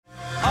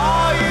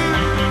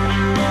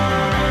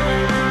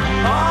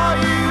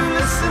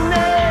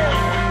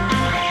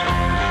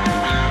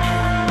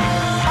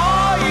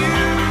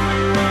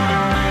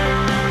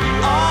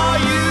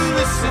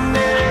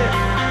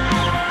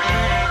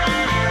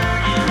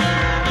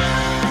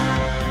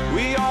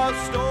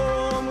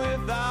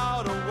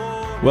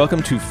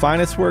Welcome to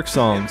Finest Work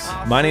Songs.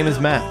 My name is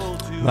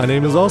Matt. My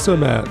name is also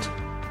Matt.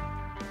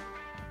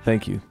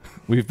 Thank you.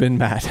 We've been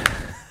Matt.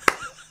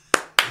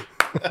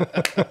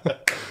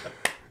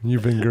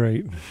 You've been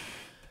great.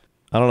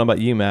 I don't know about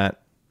you,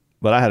 Matt,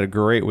 but I had a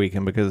great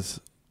weekend because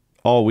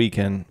all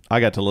weekend I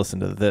got to listen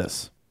to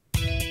this.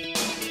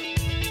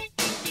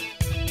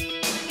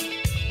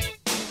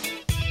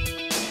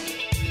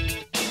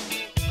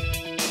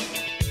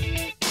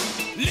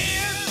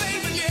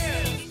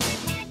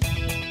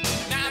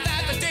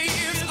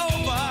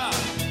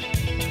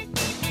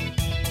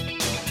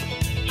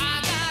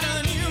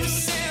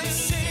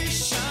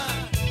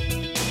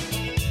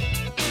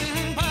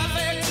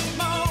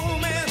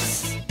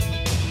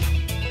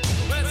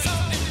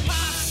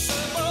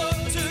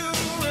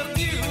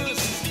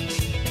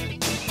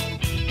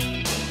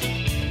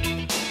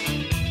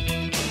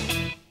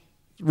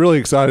 Really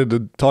excited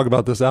to talk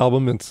about this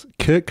album. It's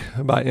Kick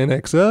by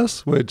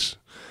NXS, which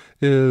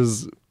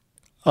is,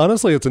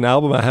 honestly, it's an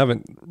album I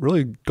haven't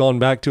really gone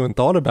back to and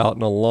thought about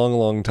in a long,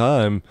 long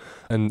time.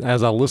 And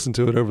as I listened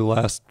to it over the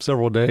last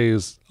several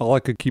days, all I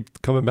could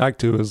keep coming back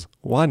to is,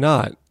 why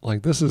not?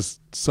 Like, this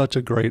is such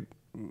a great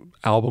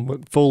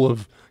album full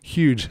of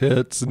huge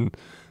hits. And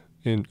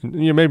you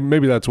know,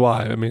 maybe that's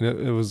why. I mean,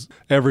 it was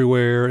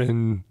everywhere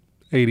in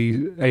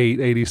 88,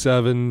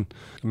 87.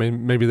 I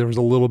mean, maybe there was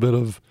a little bit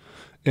of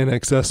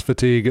NXS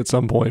fatigue at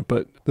some point,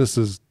 but this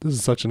is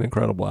such an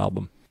incredible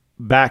album.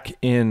 Back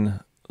in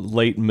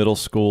late middle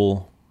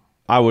school,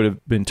 I would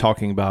have been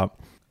talking about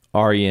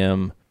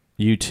REM,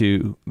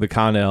 U2, the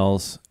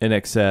Connells,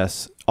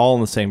 NXS, all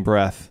in the same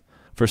breath.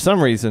 For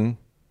some reason,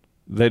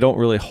 they don't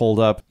really hold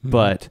up,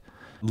 but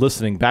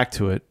listening back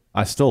to it,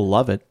 I still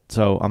love it,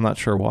 so I'm not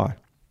sure why.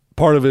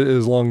 Part of it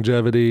is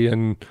longevity,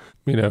 and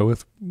you know,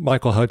 with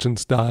Michael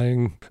Hutchence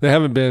dying, they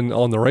haven't been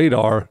on the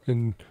radar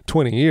in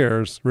 20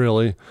 years,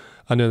 really.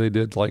 I know they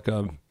did like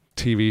a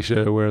TV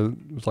show where it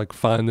was like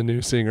Find the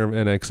New Singer of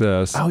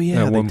NXS. Oh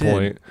yeah, at one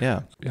point.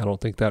 Yeah, I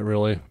don't think that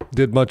really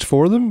did much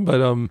for them,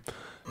 but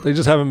they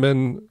just haven't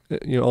been,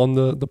 you know, on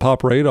the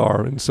pop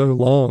radar in so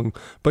long.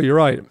 But you're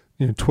right,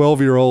 you know,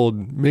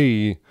 12-year-old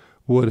me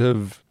would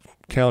have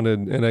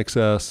counted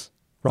NXS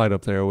right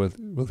up there with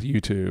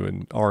U2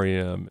 and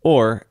REM,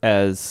 or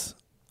as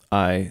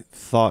I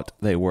thought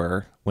they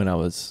were when I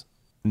was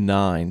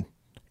 9,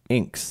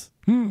 Inks.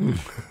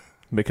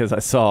 Because I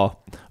saw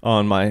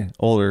on my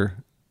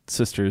older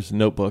sister's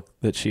notebook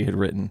that she had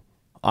written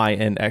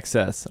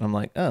INXS. And I'm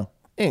like, oh,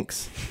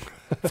 Inks.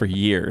 For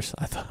years,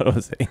 I thought it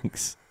was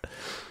Inks.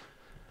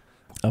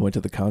 I went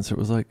to the concert,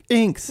 was like,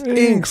 Inks.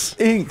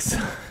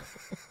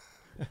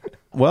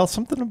 Well,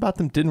 something about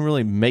them didn't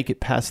really make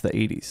it past the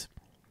 80s.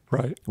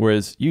 Right.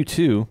 Whereas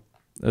U2,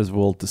 as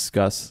we'll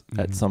discuss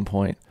at some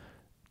point,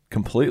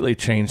 completely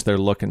changed their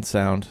look and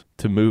sound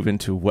to move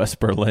into West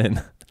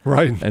Berlin.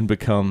 Right. And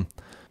become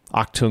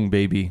Achtung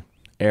Baby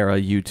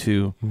era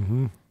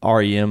U2.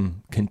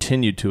 REM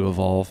continued to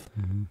evolve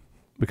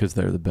because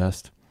they're the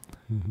best.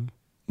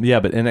 Yeah,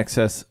 but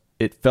NXS,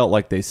 it felt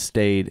like they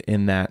stayed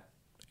in that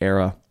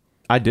era.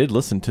 I did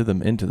listen to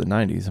them into the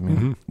 90s. I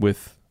mean,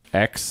 with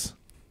X,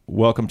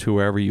 Welcome to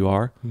Wherever You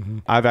Are.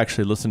 I've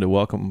actually listened to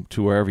Welcome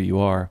to Wherever You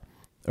Are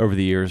over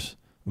the years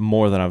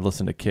more than I've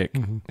listened to Kick.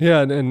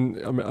 Yeah, and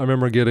I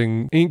remember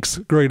getting Ink's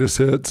greatest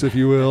hits, if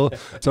you will,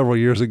 several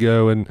years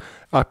ago, and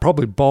I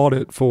probably bought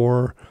it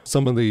for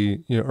some of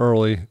the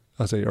early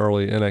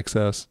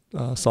NXS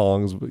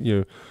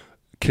songs,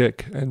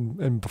 Kick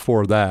and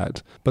before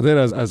that. But then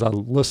as I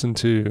listened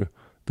to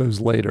those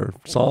later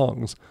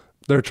songs,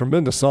 they're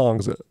tremendous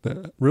songs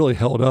that really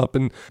held up,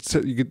 and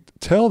so you could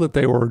tell that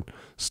they were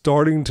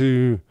starting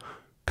to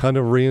kind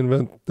of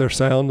reinvent their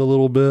sound a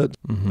little bit.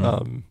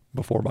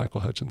 Before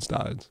Michael Hutchence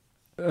died.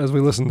 As we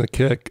listen to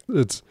Kick,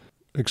 it's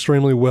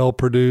extremely well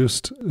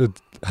produced.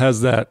 It has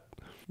that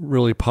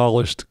really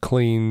polished,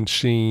 clean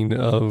sheen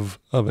of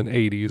an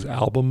 80s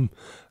album,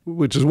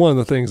 which is one of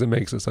the things that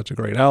makes it such a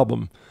great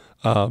album.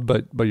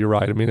 But you're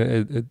right. I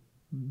mean,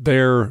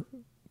 their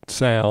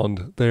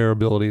sound, their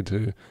ability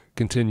to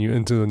continue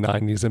into the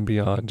 90s and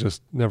beyond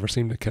just never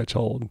seemed to catch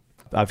hold.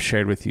 I've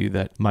shared with you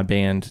that my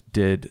band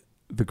did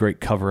the Great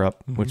Cover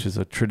Up, which is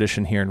a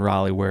tradition here in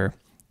Raleigh where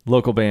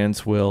local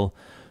bands you'll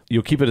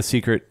keep it a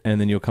secret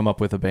and then you'll come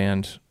up with a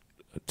band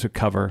to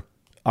cover.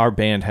 Our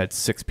band had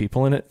 6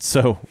 people in it,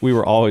 so we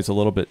were always a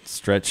little bit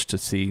stretched to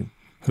see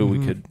who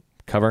we could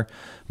cover.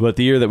 But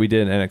the year that we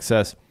did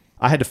NXS,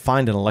 I had to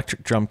find an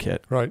electric drum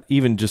kit. Right.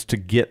 Even just to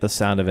get the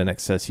sound of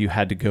NXS, you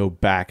had to go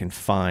back and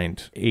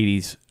find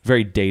 80s,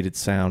 very dated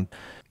sound.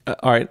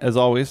 All right, as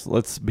always,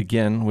 let's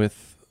begin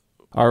with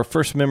our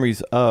first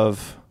memories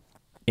of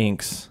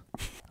Inks.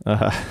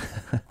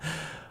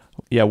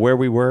 Yeah, where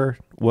we were,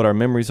 what our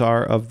memories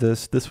are of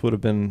this. This would have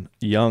been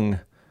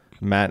young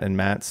Matt and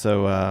Matt.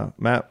 So,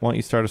 Matt, why don't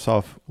you start us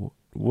off?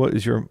 What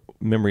is your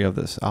memory of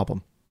this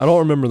album? I don't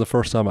remember the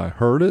first time I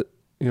heard it,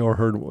 or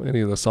heard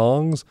any of the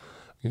songs.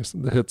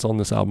 The hits on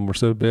this album were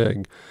so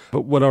big.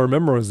 But what I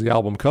remember was the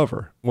album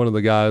cover. One of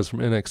the guys from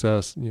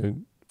NXS,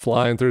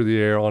 flying through the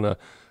air on a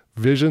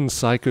Vision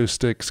Psycho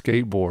Stick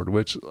skateboard,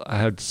 which I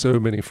had so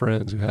many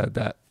friends who had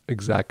that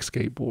exact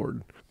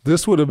skateboard.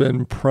 This would have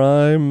been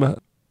prime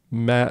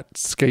Matt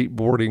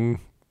skateboarding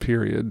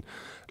period.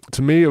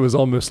 To me, it was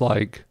almost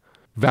like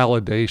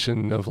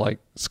validation of like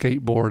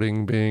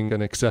skateboarding being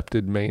an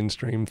accepted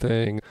mainstream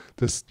thing.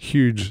 This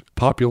huge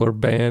popular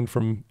band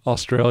from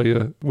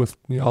Australia with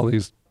all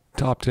these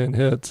top 10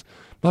 hits.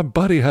 My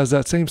buddy has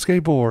that same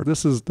skateboard.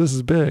 This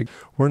is big.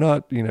 We're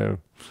not,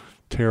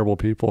 terrible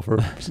people for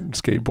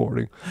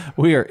skateboarding.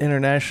 We are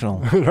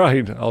international.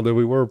 Right. Although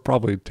we were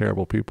probably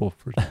terrible people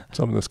for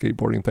some of the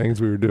skateboarding things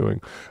we were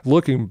doing.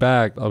 Looking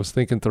back, I was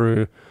thinking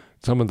through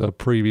some of the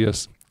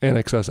previous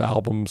NXS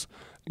albums.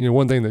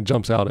 One thing that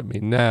jumps out at me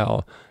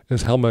now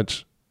is how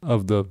much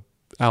of the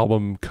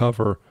album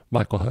cover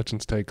Michael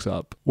Hutchence takes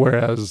up.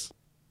 Whereas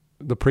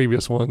the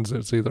previous ones,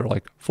 it's either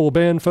like full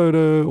band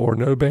photo or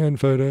no band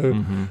photo.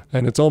 Mm-hmm.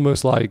 And it's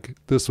almost like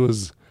this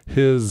was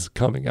his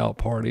coming out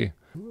party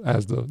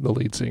as the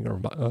lead singer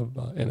of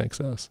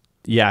NXS.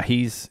 Yeah,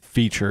 he's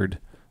featured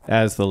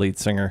as the lead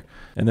singer,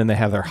 and then they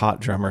have their hot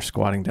drummer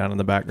squatting down in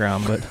the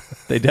background, but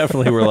they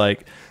definitely were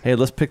like, hey,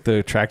 let's pick the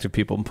attractive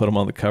people and put them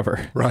on the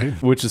cover. Right.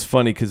 Which is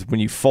funny because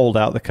when you fold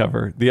out the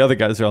cover, the other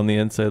guys are on the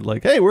inside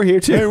like, hey, we're here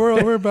too. Hey,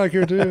 we're back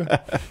here too.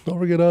 Don't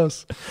forget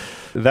us.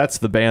 That's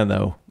the band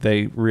though.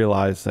 They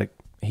realized like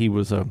he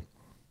was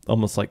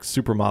almost like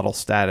supermodel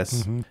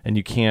status, mm-hmm. and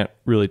you can't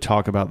really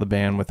talk about the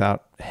band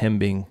without him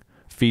being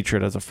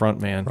featured as a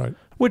front man, right?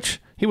 Which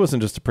he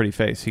wasn't just a pretty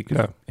face.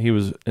 He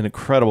was an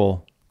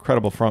incredible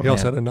front man. He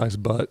also had a nice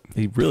butt.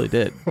 He really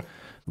did.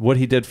 What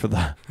he did for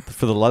the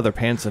leather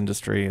pants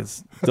industry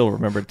is still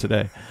remembered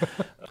today.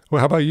 Well,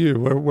 how about you?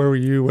 Where were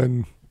you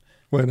when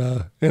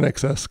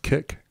NXS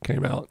Kick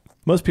came out?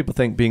 Most people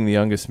think being the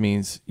youngest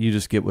means you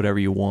just get whatever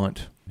you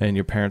want and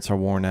your parents are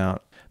worn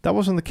out. That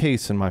wasn't the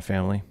case in my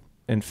family.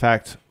 In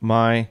fact,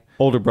 my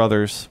older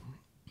brothers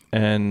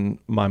and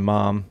my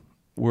mom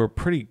were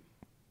pretty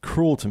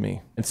cruel to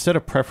me. Instead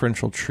of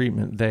preferential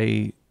treatment,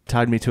 they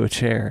tied me to a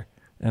chair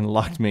and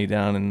locked me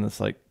down in this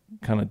like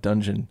kind of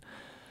dungeon.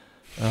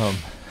 I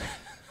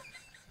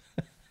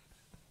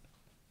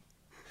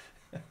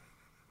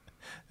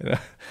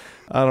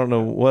don't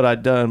know what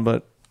I'd done,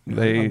 but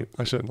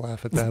I shouldn't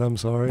laugh at that. I'm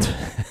sorry.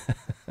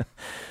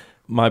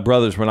 My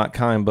brothers were not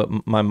kind,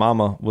 but my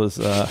mama was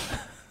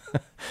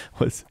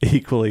was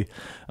equally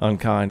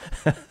unkind.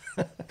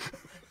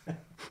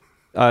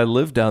 I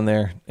lived down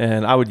there,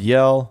 and I would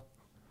yell.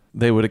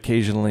 They would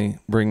occasionally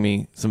bring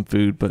me some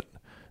food, but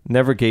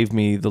never gave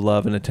me the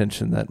love and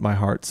attention that my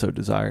heart so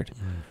desired.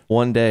 Mm.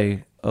 One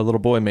day, a little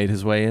boy made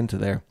his way into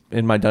there,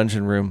 in my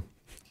dungeon room.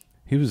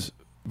 He was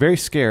very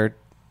scared,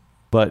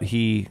 but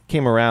he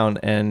came around,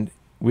 and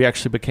we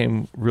actually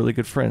became really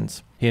good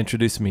friends. He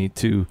introduced me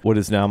to what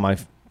is now my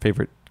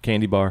favorite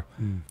candy bar.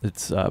 Mm.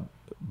 It's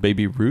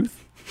Baby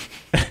Ruth.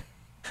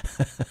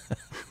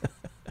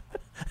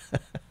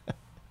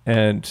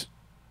 And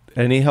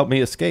he helped me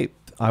escape.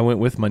 I went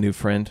with my new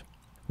friend.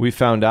 We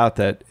found out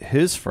that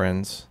his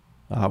friends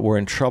were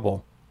in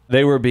trouble.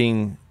 They were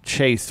being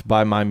chased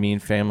by my mean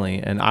family,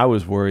 and I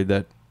was worried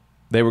that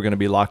they were going to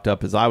be locked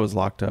up as I was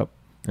locked up.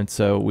 And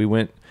so we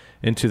went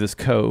into this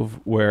cove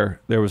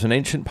where there was an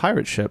ancient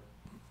pirate ship.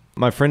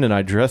 My friend and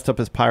I dressed up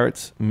as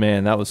pirates.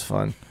 Man, that was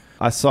fun.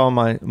 I saw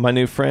my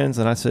new friends,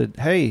 and I said,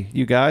 hey,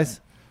 you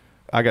guys.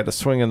 I got to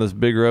swing on this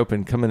big rope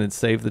and come in and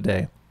save the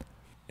day.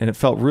 And it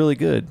felt really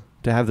good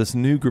to have this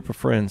new group of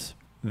friends.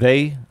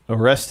 They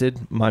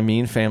arrested my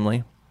mean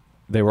family.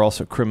 They were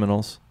also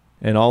criminals.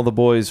 And all the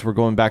boys were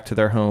going back to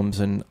their homes.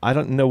 And I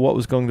don't know what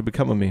was going to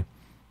become of me.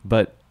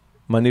 But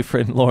my new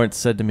friend Lawrence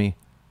said to me,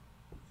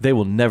 they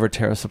will never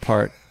tear us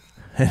apart.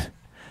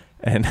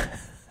 and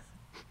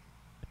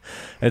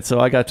so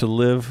I got to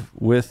live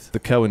with the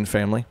Cohen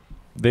family.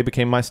 They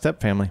became my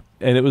step family.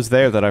 And it was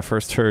there that I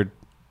first heard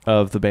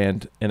of the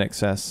band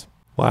NXS.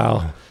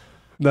 Wow.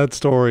 That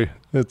story,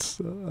 it's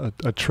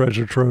a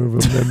treasure trove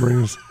of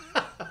memories.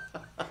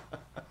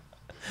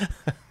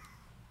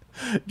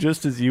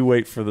 Just as you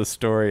wait for the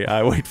story,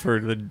 I wait for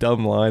the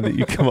dumb line that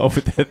you come up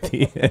with at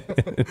the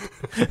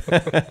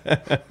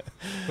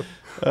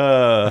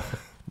end.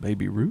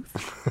 Baby Ruth?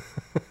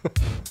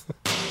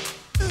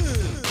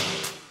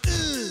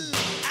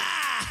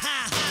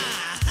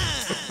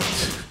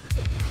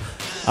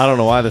 I don't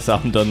know why this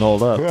album doesn't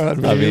hold up.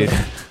 I mean...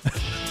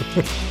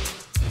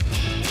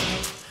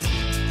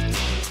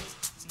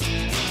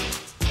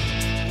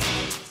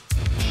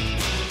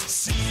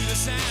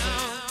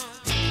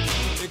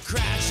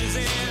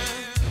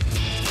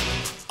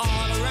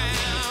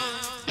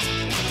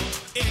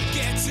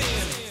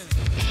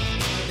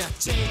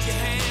 Take your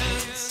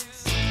hands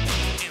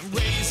and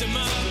raise them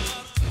up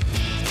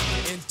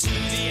into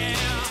the air.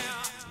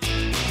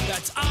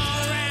 That's all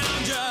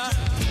around you.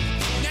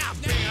 Now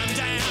bring them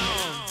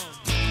down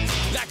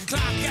like a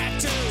clock at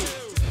 2.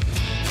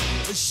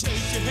 Shake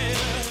your head.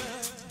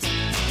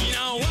 You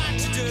know what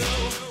to do.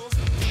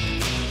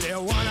 They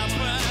wanna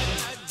put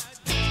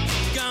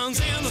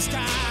guns in the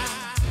sky.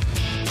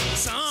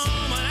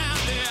 Someone out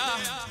there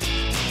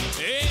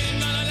ain't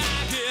gonna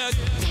like it.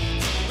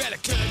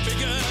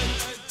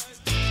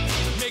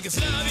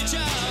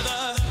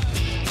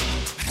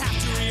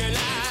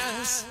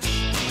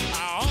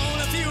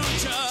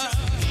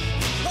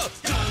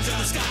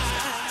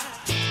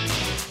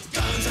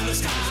 the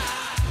sky.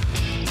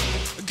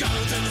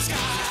 Guns in the sky.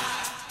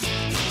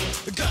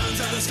 Guns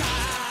in the sky.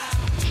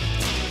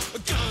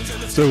 Guns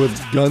in the sky. So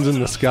with Guns in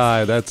the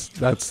Sky, that's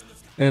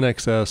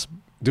NXS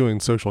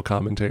doing social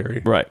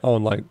commentary, Right.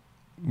 on like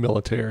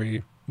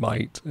military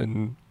might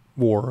and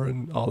war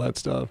and all that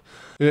stuff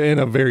in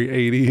a very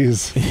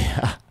 80s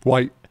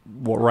white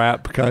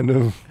rap kind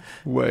of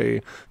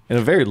way. In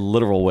a very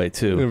literal way,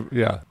 too.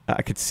 Yeah.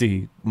 I could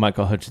see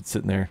Michael Hutchence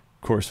sitting there,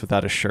 of course,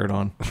 without a shirt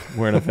on,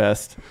 wearing a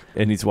vest,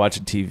 and he's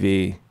watching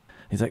TV.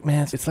 He's like,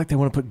 man, it's like they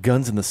want to put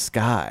guns in the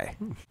sky.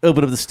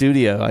 Open up the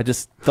studio. I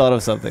just thought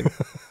of something.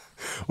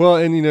 Well,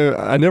 and you know,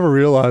 I never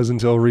realized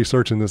until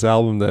researching this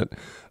album that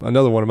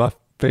another one of my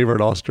favorite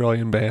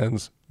Australian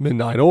bands,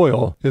 Midnight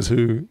Oil, is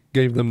who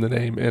gave them the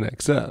name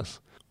NXS.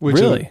 Which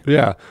Really?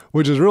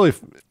 Which is really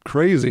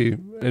crazy,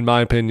 in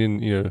my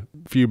opinion. You know,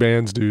 few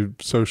bands do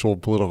social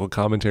political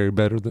commentary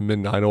better than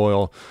Midnight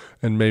Oil,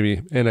 and maybe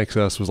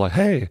NXS was like,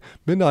 hey,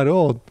 Midnight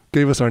Oil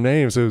gave us our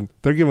name, so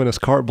they're giving us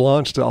carte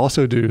blanche to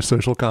also do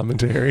social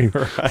commentary.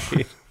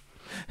 Right.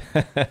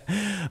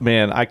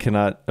 Man, I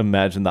cannot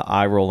imagine the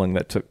eye rolling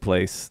that took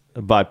place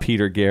by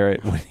Peter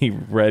Garrett when he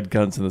read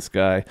Guns in the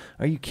Sky.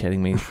 Are you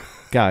kidding me?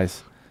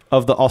 Guys,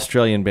 of the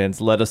Australian bands,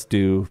 let us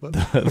do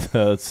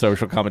the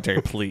social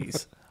commentary,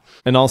 please.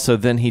 And also,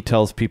 then he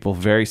tells people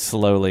very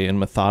slowly and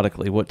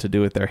methodically what to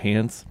do with their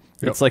hands.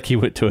 Yep. It's like he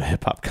went to a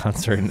hip hop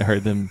concert and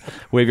heard them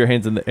wave your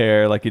hands in the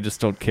air like you just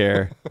don't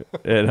care.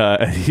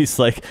 And he's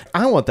like,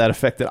 I want that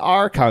effect at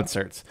our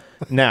concerts.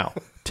 Now,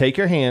 take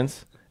your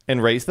hands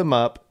and raise them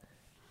up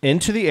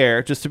into the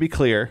air, just to be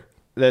clear.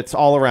 That's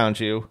all around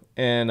you.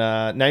 And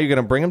now you're going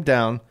to bring them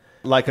down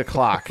like a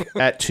clock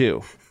at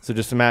 2. So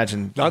just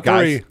imagine. Not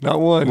guys, 3, not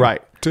 1.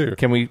 Right. 2.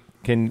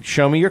 Can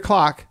show me your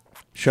clock.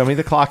 Show me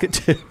the clock at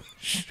 2.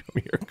 Show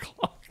me your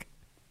clock.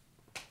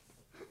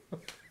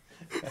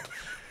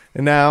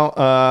 And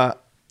now,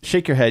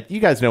 shake your head. You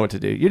guys know what to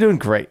do. You're doing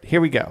great.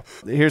 Here we go.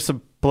 Here's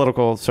some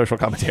political social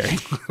commentary.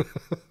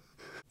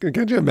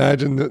 Could you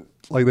imagine that?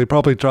 Like, they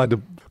probably tried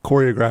to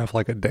choreograph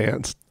like a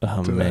dance.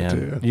 Oh, to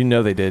man. that too. You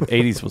know they did.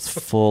 80s was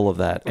full of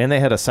that. And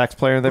they had a sax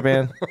player in their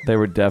band. They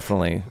were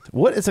definitely.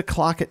 What is a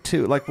clock at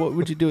 2? Like, what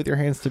would you do with your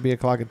hands to be a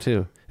clock at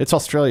 2? It's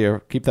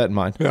Australia. Keep that in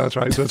mind. Yeah, that's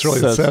right. So it's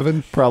really So it's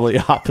 7. Probably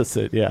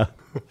opposite, yeah.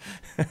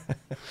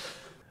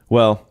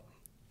 Well,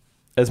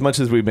 as much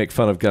as we make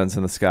fun of Guns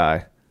in the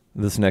Sky,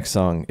 this next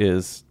song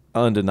is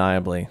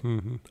undeniably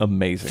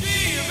amazing.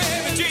 Dream,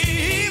 baby,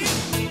 dream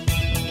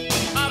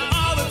of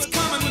all that's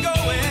coming and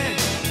going,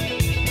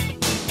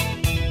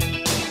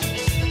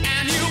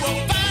 and you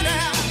will find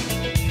out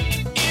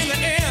in the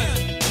end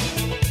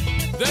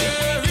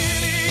there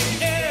really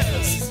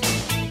is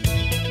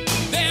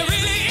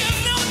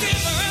no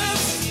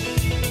difference.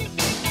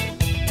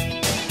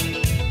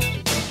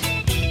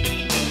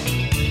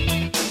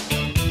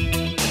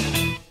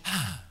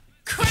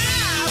 Cry,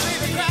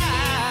 baby,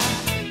 cry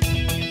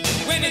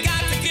when you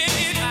got to get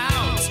it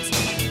out.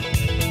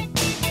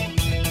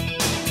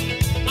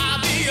 I'll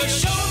be your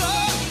shoulder.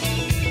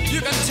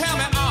 You can tell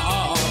me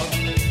all.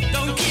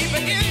 Don't keep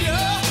it in you.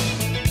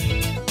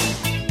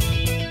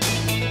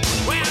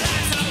 Well,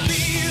 that's the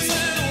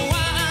reason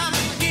why I'm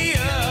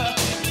here.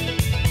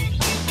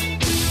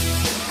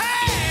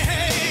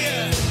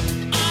 Hey,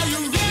 are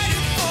you ready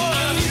for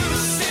a new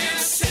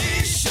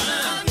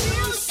sensation?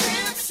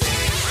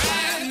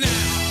 Right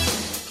now.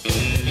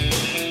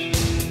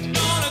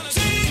 Gonna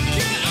take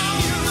you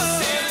on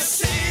a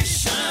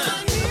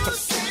sensation.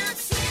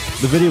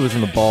 The video was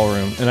in the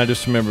ballroom, and I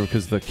just remember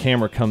because the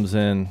camera comes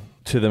in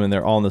to them, and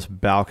they're all on this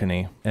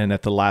balcony, and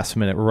at the last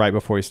minute, right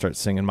before he starts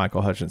singing,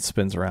 Michael Hutchence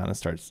spins around and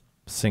starts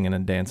singing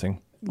and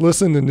dancing.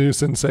 Listen to New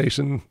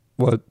Sensation,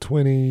 what,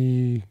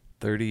 32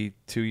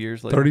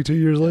 years later? 32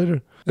 years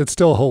later? It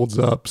still holds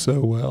up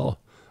so well.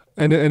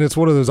 And it's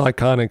one of those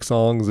iconic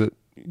songs that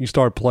you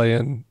start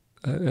playing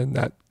and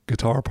that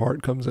guitar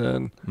part comes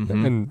in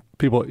and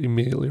people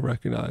immediately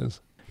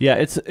recognize. Yeah,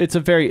 it's a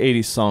very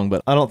 80s song,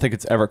 but I don't think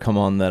it's ever come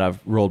on that I've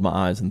rolled my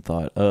eyes and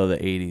thought, oh, the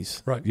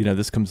 80s. Right. You know,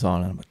 this comes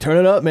on, and I'm like, turn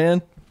it up,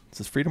 man. This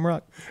is Freedom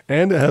Rock.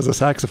 And it has a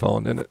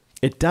saxophone in it.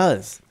 It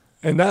does.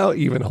 And now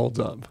even holds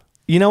up.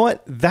 You know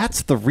what?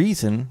 That's the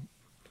reason.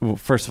 Well,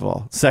 first of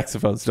all,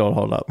 saxophones don't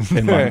hold up,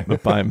 in my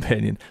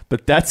opinion.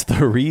 But that's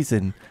the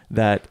reason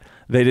that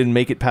they didn't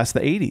make it past the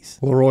 80s.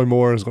 Leroy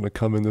Moore is going to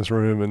come in this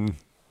room and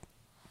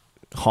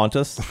Haunt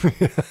us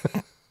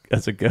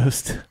as a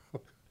ghost.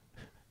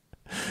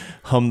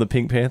 Hum the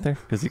Pink Panther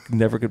because he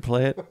never could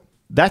play it.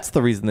 That's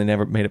the reason they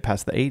never made it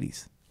past the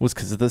 80s, was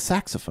because of the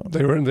saxophone.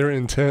 they're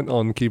intent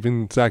on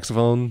keeping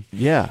saxophone.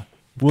 Yeah.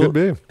 Could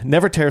be.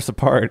 Never Tear Us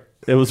Apart.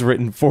 It was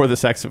written for the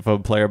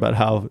saxophone player about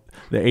how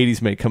the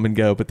 80s may come and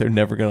go, but they're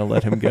never going to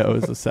let him go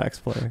as a sax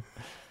player.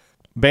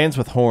 Bands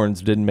with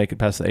horns didn't make it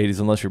past the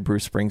 80s unless you're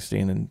Bruce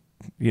Springsteen, and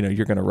you know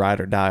you're going to ride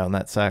or die on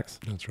that sax.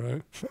 That's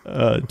right.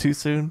 Too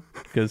soon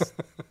because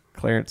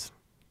Clarence,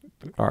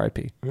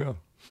 R.I.P. Yeah.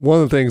 One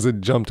of the things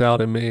that jumped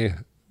out at me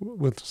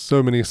with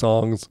so many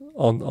songs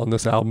on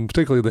this album,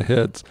 particularly the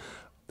hits,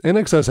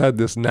 NXS had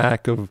this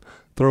knack of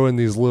throwing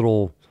these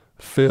little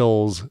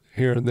fills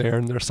here and there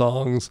in their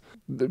songs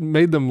that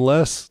made them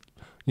less,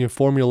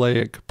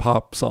 formulaic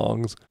pop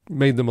songs,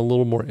 made them a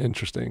little more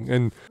interesting.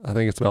 And I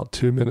think it's about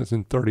 2 minutes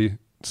and 30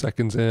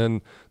 seconds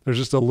in. There's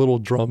just a little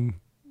drum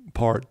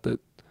part that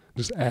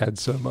just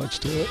adds so much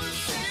to it.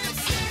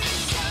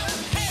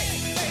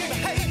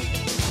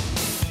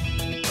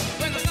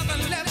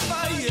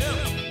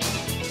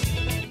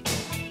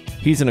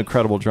 He's an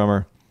incredible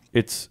drummer.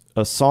 It's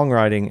a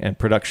songwriting and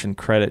production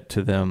credit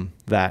to them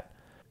that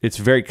it's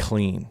very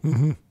clean.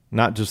 Mm-hmm.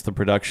 Not just the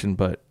production,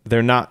 but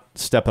they're not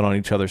stepping on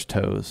each other's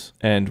toes.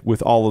 And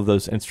with all of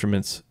those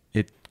instruments,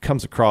 it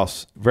comes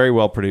across very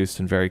well produced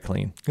and very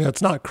clean. Yeah,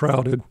 it's not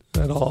crowded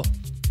at all.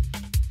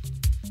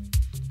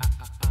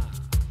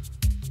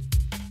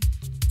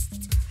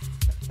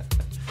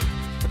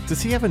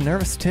 Does he have a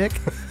nervous tick?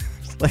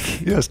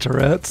 Like, Yes,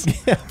 Tourette's.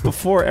 yeah,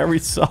 before every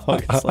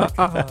song, it's like,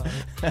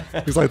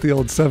 He's like the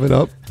old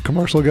 7-Up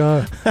commercial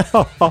guy.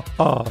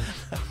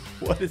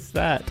 what is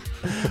that?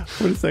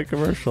 What is that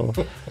commercial?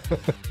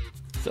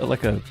 Is that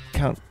like a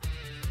Count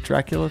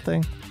Dracula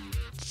thing?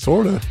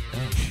 Sort of.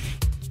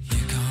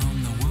 Here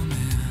come the woman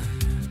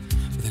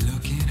with a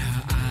look in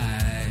her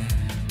eye.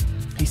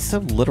 He's so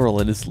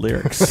literal in his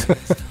lyrics.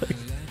 It's like,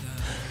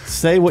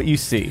 say what you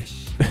see.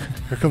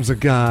 Here comes a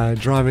guy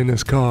driving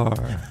his car.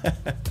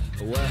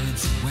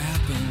 Words,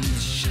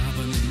 weapons,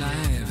 sharpened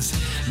knives,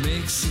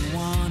 makes you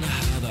wonder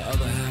how the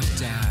other half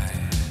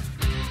died.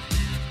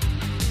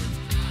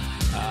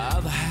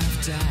 Other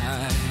half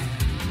died.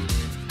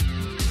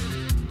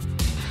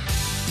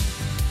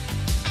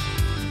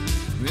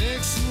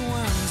 Makes you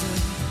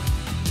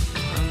wonder.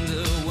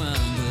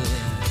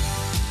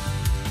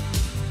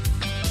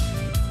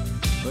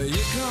 But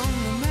here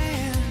come the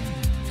man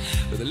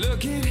with a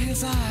look in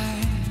his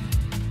eye.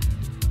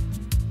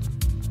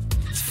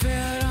 It's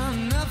fair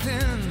on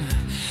nothing,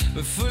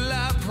 but full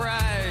of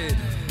pride.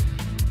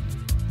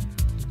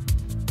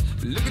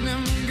 Look at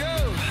him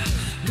go,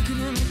 look at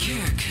him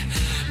kick.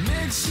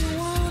 Makes you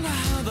wonder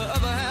how the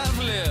other half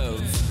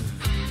live.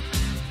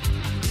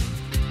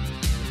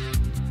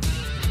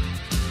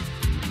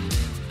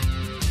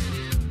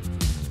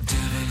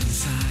 Devil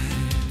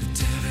inside, the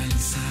devil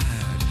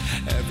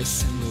inside. Every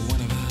single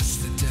one of us,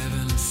 the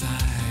devil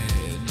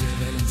inside.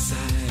 Devil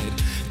inside,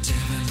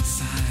 devil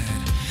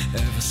inside.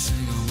 Every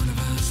single one of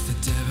us, the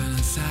devil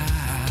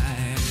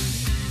inside.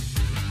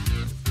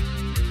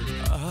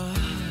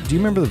 Do you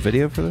remember the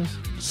video for this?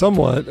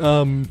 Somewhat.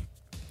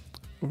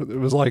 It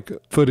was like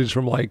footage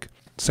from like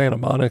Santa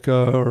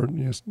Monica or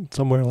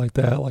somewhere like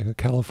that, like a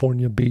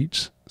California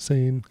beach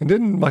scene. And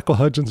didn't Michael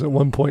Hutchence at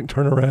one point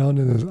turn around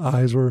and his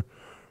eyes were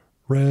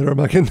red? Or am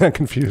I getting that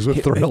confused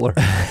with Thriller?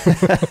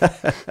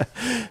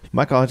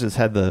 Michael Hutchence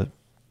had the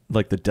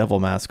devil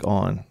mask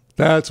on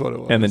That's what it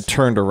was. and then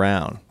turned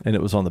around and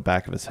it was on the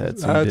back of his head.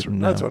 So he that's didn't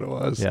know. what it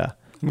was. Yeah.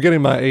 I'm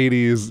getting my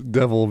 80s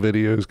devil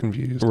videos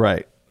confused.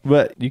 Right.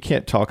 But you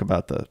can't talk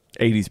about the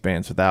 80s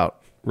bands without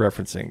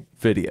referencing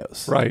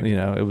videos. Right.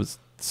 It was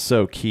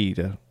so key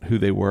to who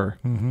they were.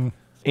 Mm-hmm.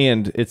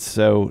 And it's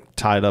so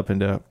tied up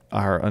into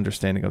our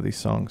understanding of these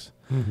songs.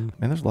 Mm-hmm.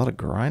 Man, there's a lot of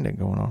grinding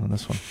going on in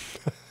this one.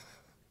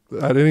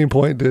 At any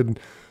point, did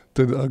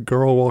a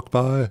girl walk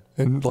by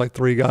and like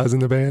three guys in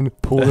the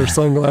band pull their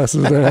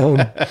sunglasses down?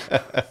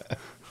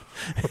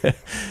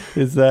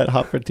 Is that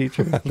Hot for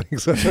Teacher? I think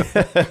so.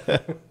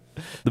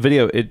 The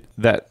video,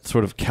 that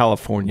sort of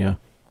California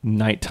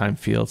nighttime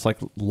feel, it's like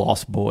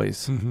Lost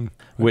Boys, Mm-hmm.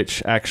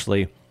 which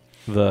actually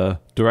the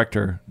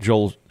director,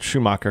 Joel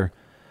Schumacher,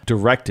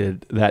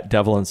 directed that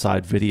Devil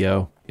Inside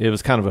video. It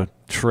was kind of a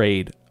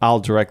trade. I'll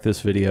direct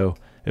this video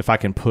if I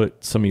can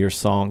put some of your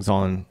songs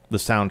on the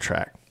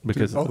soundtrack.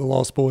 Because the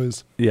Lost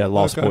Boys. Yeah,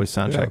 Lost Okay. Boys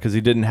soundtrack, Yeah. because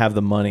he didn't have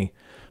the money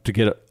to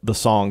get the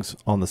songs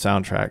on the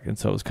soundtrack, and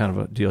so it was kind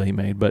of a deal he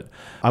made. But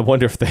I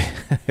wonder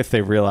if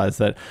they realized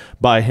that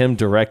by him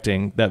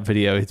directing that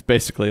video, it's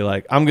basically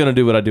like, I'm going to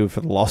do what I do for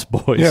the Lost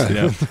Boys.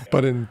 Yeah,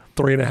 but in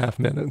 3.5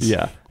 minutes.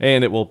 Yeah,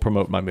 and it will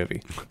promote my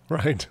movie.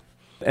 Right.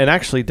 And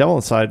actually, Devil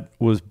Inside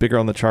was bigger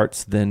on the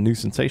charts than New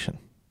Sensation.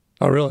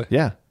 Oh, really?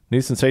 Yeah,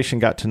 New Sensation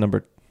got to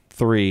number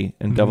 3,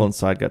 and Devil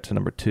Inside got to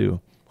number 2.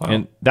 Wow.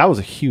 And that was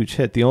a huge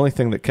hit. The only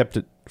thing that kept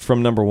it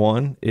from number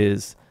 1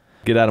 is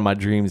Get Out of My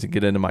Dreams and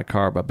Get Into My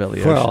Car by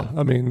Billy Ocean. Well,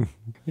 I mean,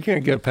 you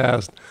can't get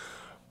past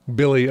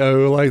Billy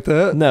O like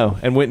that. No,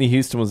 and Whitney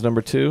Houston was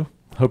number 2.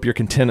 Hope you're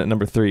content at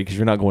number 3 because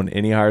you're not going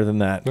any higher than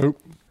that. Nope.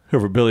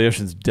 Over Billy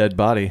Ocean's dead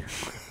body.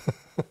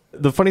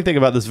 The funny thing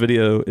about this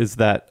video is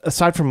that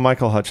aside from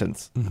Michael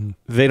Hutchence,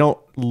 they don't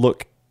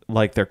look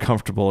like they're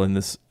comfortable in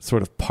this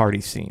sort of party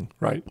scene.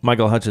 Right.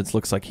 Michael Hutchence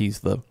looks like he's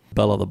the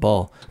belle of the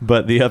ball,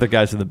 but the other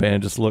guys in the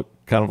band just look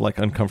kind of like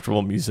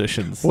uncomfortable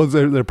musicians. Well,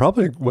 they're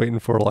probably waiting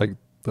for like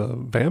the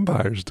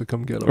vampires to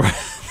come get them.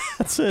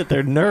 That's it.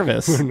 They're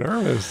nervous. They're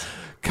nervous.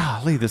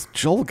 Golly, this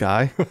Joel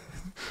guy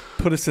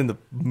put us in the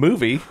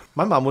movie.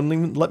 My mom wouldn't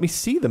even let me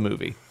see the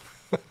movie.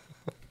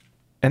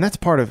 And that's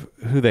part of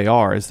who they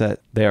are, is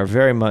that they are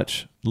very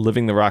much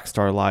living the rock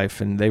star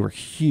life, and they were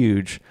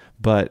huge.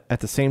 But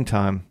at the same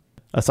time,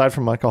 aside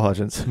from Michael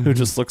Hutchence, who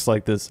just looks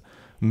like this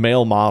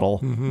male model.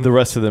 The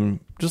rest of them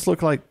just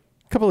look like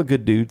a couple of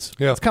good dudes.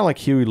 Yeah. It's kind of like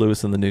Huey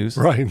Lewis and the News.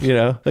 Right. You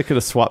know, they could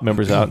have swapped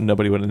members out and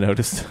nobody would have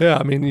noticed. Yeah,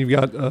 I mean, you've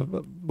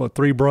got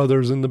three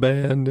brothers in the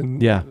band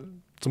and Yeah.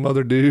 some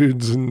other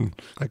dudes, and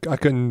I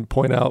couldn't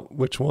point out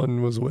which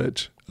one was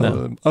which,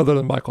 No. other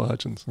than Michael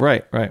Hutchence.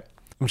 Right.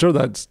 I'm sure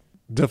that's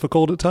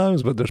difficult at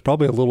times, but there's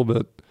probably a little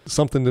bit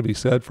something to be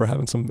said for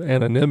having some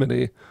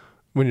anonymity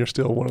when you're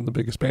still one of the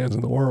biggest bands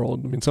in the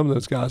world. I mean, some of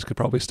those guys could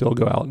probably still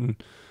go out and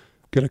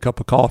get a cup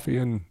of coffee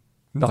and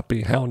not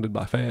be hounded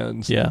by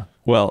fans. Yeah.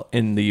 Well,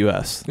 in the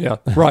U.S. Yeah.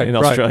 Right. In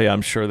right. Australia,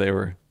 I'm sure they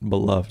were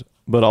beloved.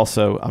 But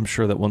also, I'm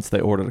sure that once they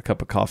ordered a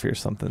cup of coffee or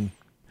something,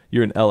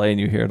 you're in L.A. and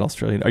you hear an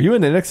Australian, are you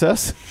in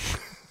NXS?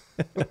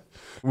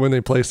 When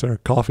they place their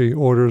coffee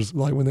orders,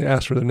 like when they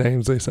ask for their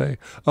names, they say,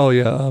 "Oh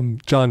yeah,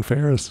 John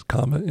Ferris,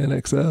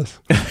 NXS."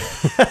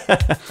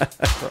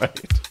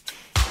 Right.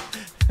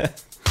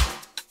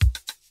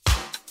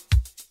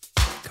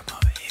 Come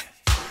over here.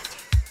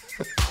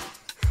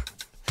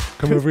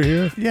 Come over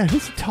here. Yeah,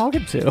 who's he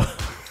talking to?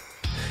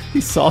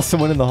 He saw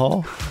someone in the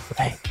hall.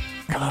 Hey,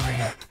 come over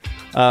here.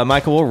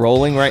 Michael, we're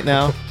rolling right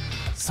now.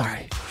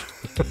 Sorry.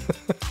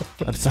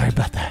 I'm sorry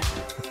about that.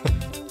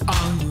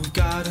 All you've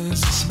got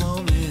is this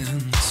moment.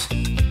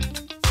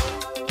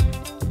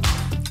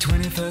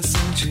 21st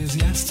century's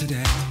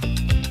yesterday.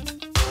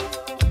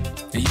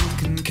 You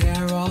can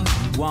care all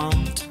you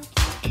want.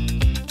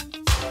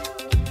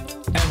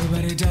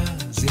 Everybody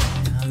does,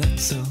 yeah,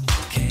 that's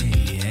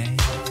okay.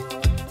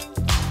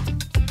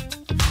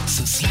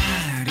 So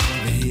slide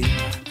over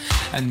here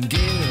and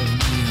give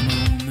me a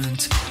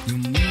moment. Your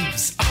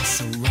moves are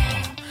so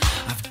raw.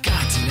 I've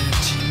got to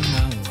let you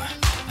know.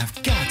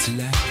 I've got to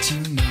let you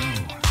know.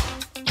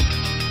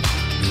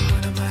 You're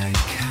one of my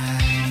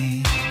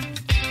kind.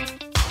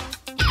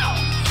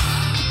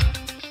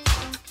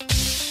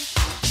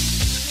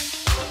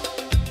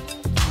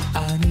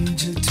 I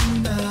need you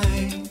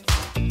tonight.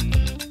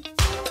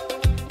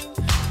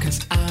 'Cause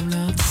I'm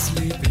not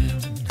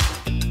sleeping.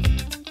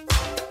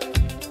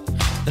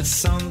 There's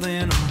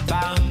something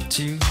about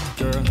you,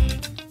 girl,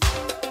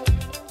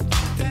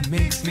 that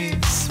makes me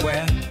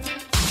sweat.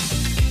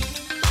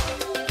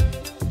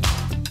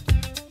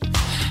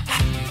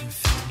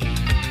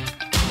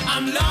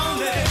 I'm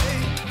lonely.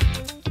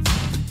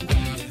 What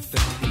do you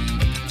think?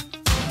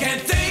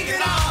 Can't think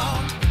at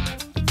all.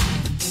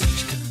 What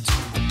you gonna do?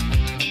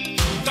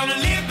 Gonna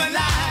live my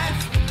life.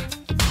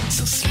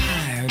 So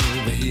slide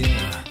over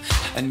here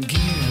and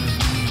give me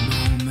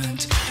a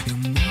moment. Your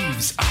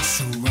moves are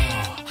so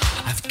raw.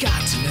 I've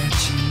got to let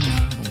you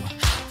know.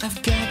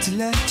 I've got to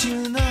let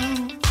you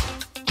know.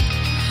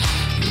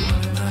 You're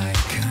one of my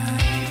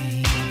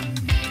kind.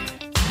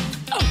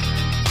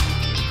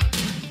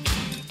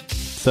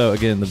 So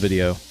again, the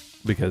video,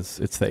 because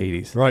it's the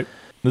 80s. Right.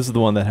 This is the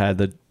one that had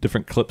the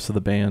different clips of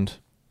the band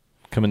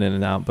coming in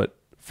and out. But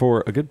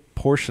for a good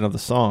portion of the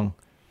song,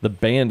 the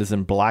band is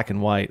in black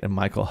and white and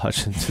Michael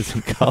Hutchence is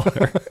in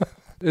color.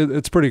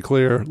 It's pretty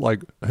clear,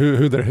 like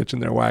who they're hitching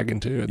their wagon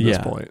to at this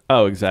point.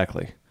 Oh,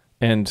 exactly.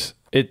 And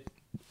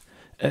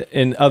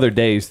in other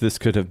days, this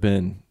could have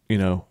been,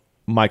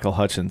 Michael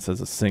Hutchence as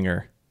a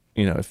singer.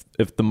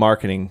 If the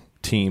marketing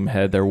team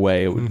had their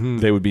way,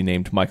 they would be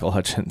named Michael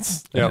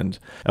Hutchence. Yep. And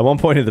at one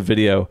point in the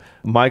video,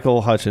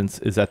 Michael Hutchence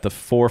is at the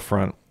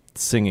forefront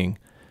singing.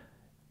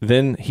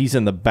 Then he's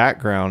in the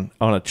background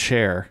on a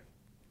chair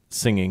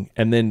singing.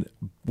 And then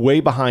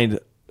way behind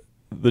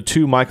the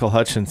two Michael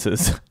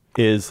Hutchences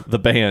is the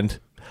band.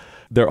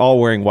 They're all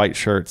wearing white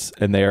shirts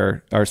and they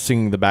are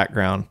singing the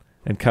background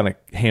and kind of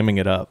hamming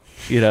it up.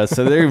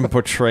 So they're even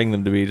portraying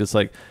them to be just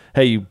like,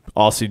 hey, you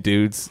Aussie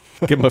dudes,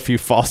 give them a few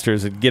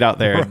Fosters and get out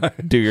there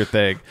and do your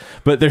thing.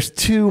 But there's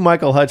two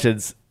Michael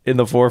Hutchence in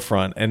the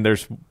forefront, and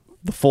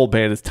the full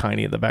band is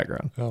tiny in the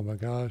background. Oh my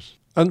gosh.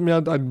 I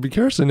mean, I'd be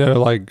curious to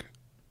know like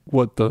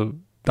what the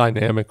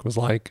dynamic was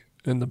like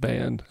in the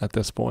band at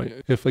this point.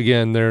 If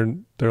again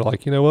they're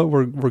like, you know what,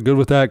 we're good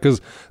with that,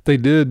 because they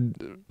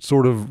did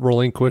sort of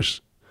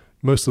relinquish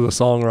most of the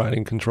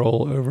songwriting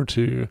control over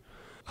to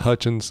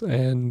Hutchence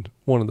and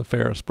one of the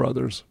Ferris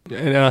brothers,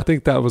 and I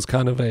think that was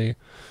kind of a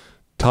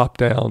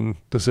top-down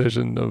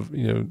decision of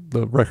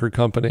the record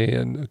company,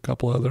 and a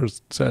couple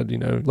others said,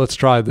 let's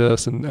try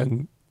this,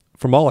 and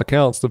from all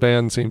accounts the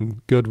band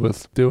seemed good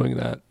with doing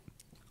that.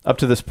 Up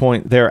to this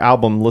point, their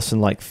album Listen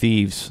Like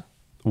Thieves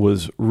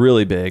was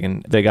really big,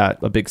 and they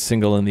got a big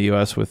single in the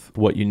US with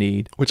What You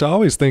Need, which I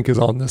always think is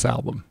on this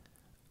album.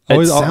 I It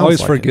always sounds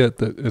like forget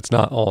that it's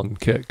not on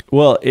Kick.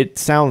 Well, it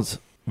sounds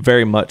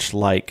very much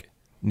like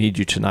Need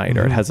You Tonight,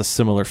 or it has a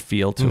similar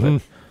feel to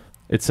it.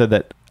 It said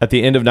that at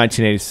the end of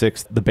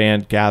 1986, the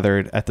band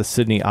gathered at the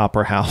Sydney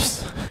Opera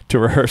House to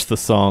rehearse the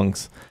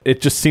songs.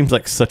 It just seems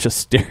like such a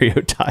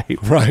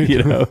stereotype, Right.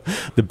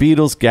 The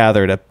Beatles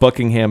gathered at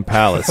Buckingham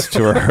Palace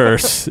to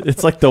rehearse.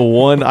 It's like the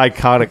one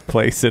iconic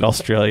place in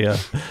Australia,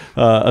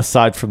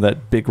 aside from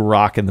that big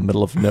rock in the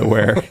middle of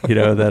nowhere,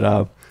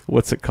 that,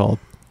 what's it called?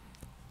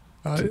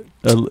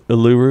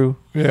 Uluru?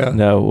 Yeah.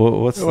 No,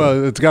 what's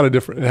Well, it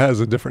has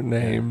a different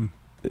name.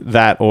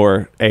 That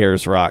or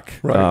Ayers Rock,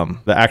 Right.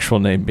 the actual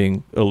name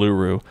being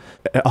Uluru.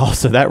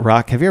 Also, that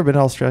rock, have you ever been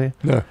to Australia?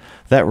 No.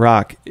 That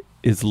rock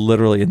is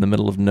literally in the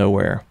middle of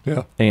nowhere,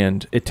 Yeah.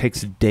 and it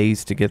takes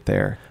days to get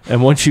there.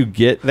 And once you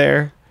get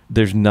there,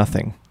 there's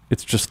nothing.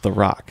 It's just the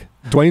rock.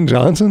 Dwayne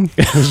Johnson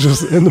is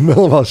just in the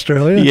middle of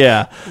Australia.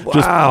 Yeah.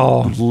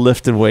 Wow. Just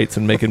lifting weights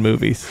and making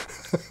movies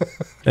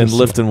and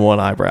lifting one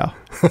eyebrow.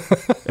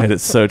 And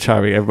it's so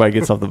charming. Everybody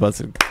gets off the bus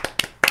and,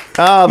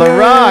 oh, the Yeah,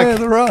 rock.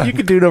 The Rock. You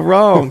can do no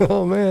wrong.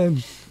 Oh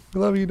man, I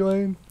love you,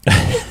 Dwayne.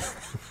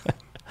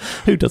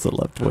 Who doesn't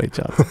love Dwayne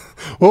Johnson?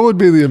 What would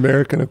be the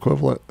American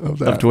equivalent of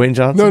that? Of Dwayne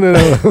Johnson?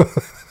 No.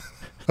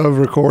 Of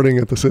recording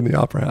at the Sydney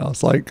Opera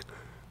House, like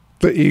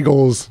the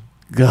Eagles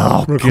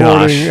Oh,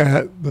 recording gosh.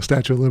 at the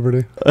Statue of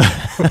Liberty.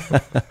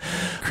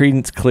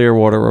 Creedence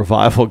Clearwater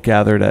Revival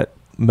gathered at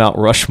Mount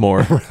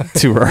Rushmore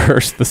to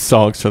rehearse the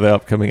songs for the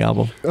upcoming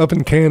album. Up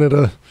in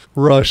Canada,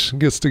 Rush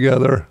gets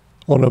together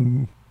on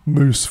a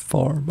moose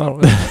farm. I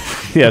don't know.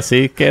 Yeah,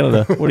 see?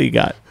 Canada. What do you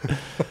got?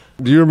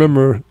 Do you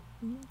remember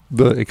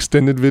the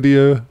extended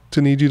video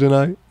to Need You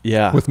Tonight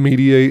Yeah. with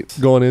Mediate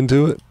going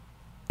into it?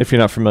 If you're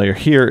not familiar,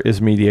 here is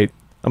Mediate.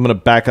 I'm going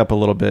to back up a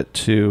little bit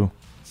to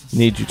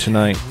Need You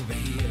Tonight.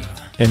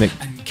 And it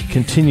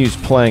continues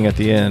playing at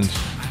the end.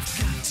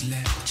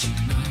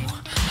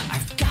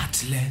 I've got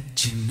to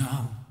let you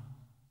know,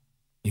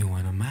 you're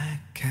one of my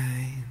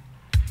kind.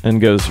 And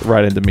goes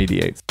right into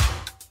Mediate.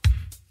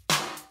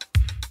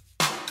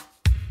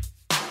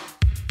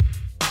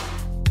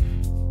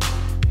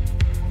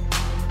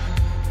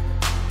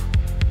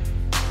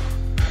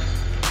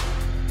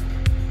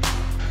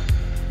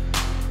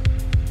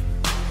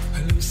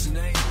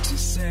 Hallucinate to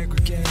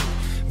segregate,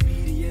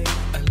 mediate,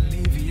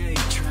 alleviate,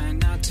 try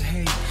not to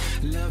hate,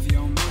 love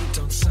your mate,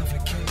 don't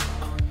suffocate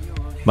on your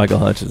Michael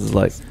Hutchins is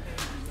like,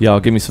 y'all,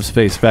 give me some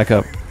space. Back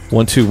up.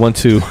 1, 2, 1,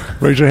 2.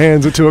 Raise your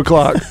hands at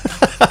 2:00.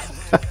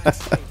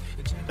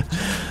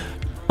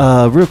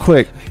 Real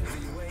quick.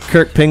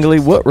 Kirk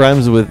Pingley, what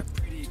rhymes with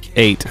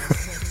 8?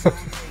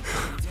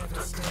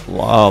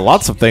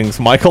 Lots of things,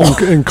 Michael.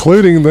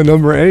 Including the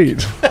number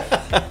 8.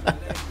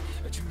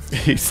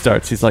 He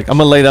starts. He's like, I'm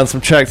going to lay down some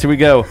tracks. Here we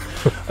go.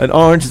 An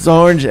orange is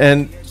orange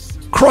and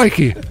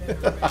Crikey.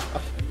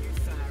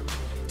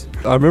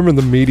 I remember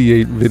the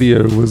Mediate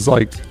video was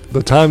like,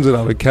 the times that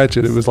I would catch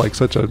it, it was like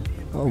such a,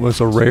 almost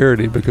a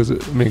rarity because, I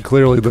mean,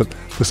 clearly the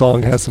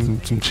song has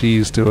some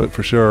cheese to it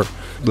for sure.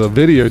 The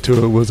video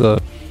to it was a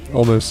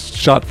almost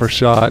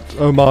shot-for-shot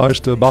homage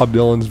to Bob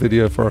Dylan's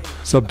video for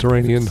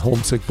Subterranean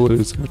Homesick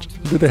Blues. Which,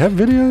 did they have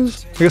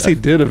videos? I guess he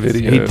did a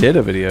video. he did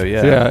a video,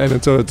 yeah. Yeah,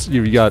 and so it's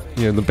you got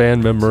the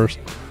band members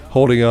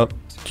holding up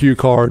cue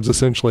cards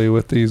essentially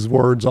with these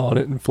words on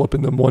it and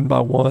flipping them one by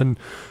one,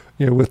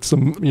 with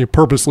some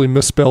purposely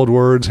misspelled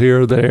words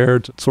here or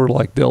there, sort of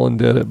like Dylan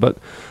did it. But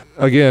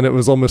again, it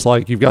was almost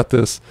like you've got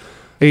this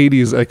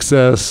 80s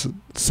excess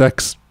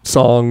sex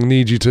song,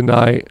 Need You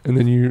Tonight, and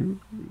then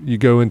you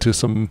go into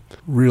some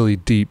really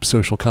deep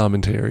social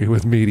commentary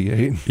with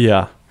Mediate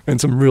Yeah. and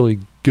some really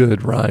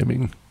good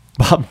rhyming.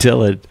 Bob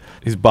Dylan.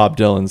 He's Bob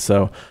Dylan,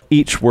 so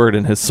each word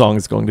in his song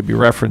is going to be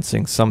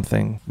referencing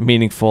something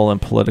meaningful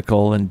and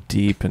political and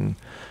deep, and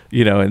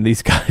and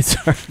these guys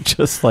are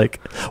just like,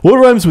 what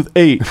rhymes with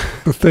 8?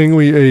 The thing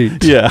we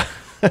ate. Yeah.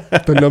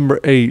 The number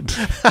 8.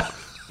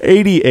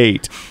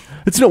 88.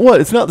 It's not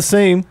what? It's not the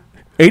same.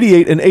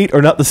 88 and 8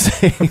 are not the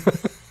same.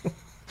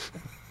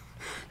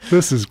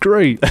 This is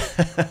great.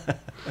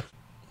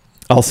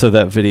 Also,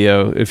 that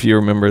video, if you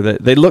remember,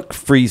 that they look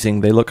freezing,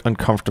 they look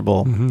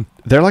uncomfortable. Mm-hmm.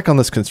 They're like on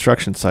this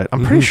construction site.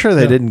 I'm pretty sure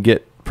they Yeah. didn't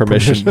get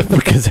permission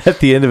because at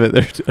the end of it,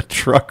 there's a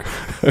truck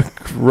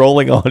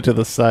rolling onto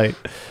the site.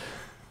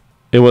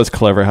 It was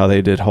clever how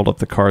they did hold up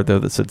the card though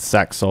that said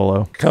sax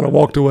solo. Kind of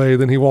walked away,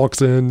 then he walks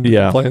in,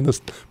 Yeah. playing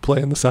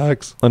the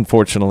sax.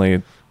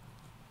 Unfortunately,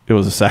 it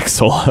was a sax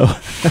solo.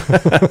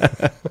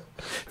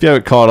 If you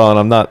haven't caught on,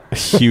 I'm not a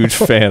huge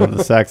fan of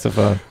the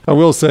saxophone. I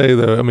will say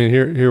though, I mean,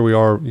 here we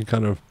are, you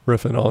kind of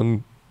riffing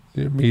on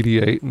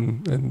Mediate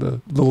and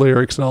the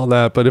lyrics and all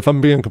that. But if I'm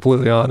being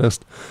completely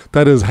honest,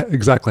 that is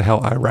exactly how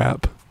I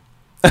rap.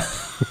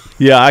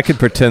 Yeah, I could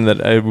pretend that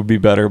it would be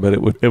better, but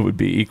it would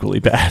be equally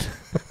bad.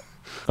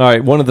 All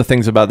right, one of the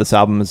things about this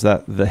album is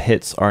that the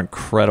hits are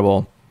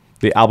incredible.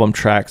 The album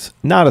tracks,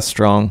 not as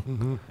strong.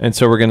 Mm-hmm. And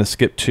so we're going to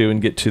skip 2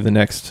 and get to the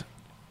next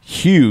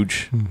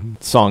huge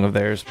song of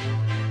theirs.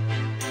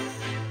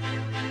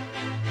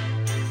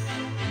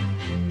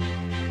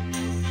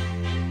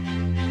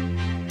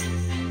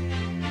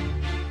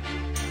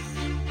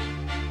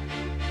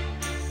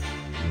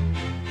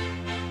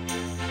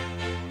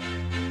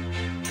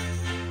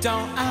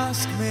 Don't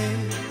ask me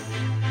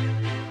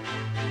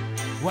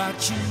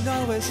what you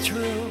know is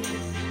true.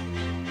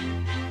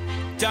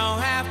 Don't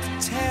have to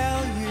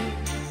tell you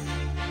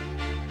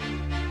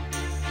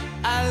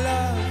I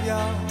love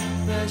your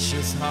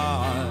precious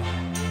heart.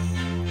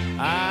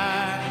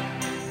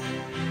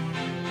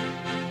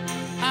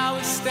 I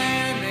was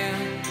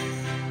standing,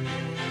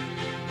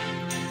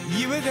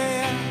 you were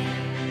there.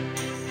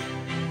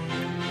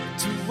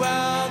 Two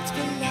worlds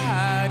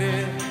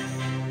collided.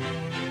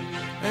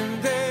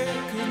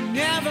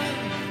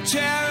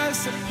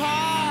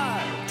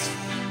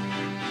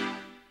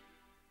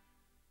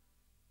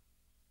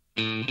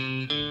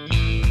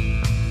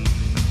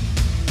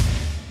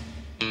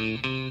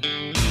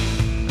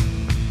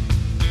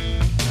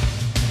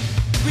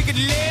 We could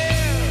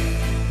live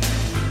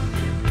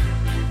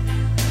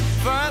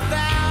for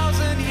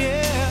 1,000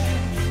 years,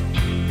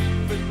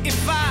 but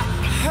if I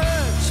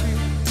hurt you,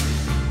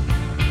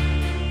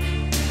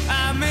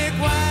 I make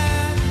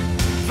wine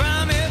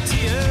from your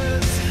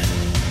tears.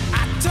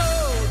 I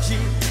told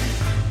you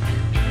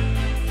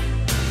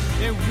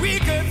that we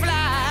could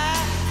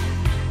fly,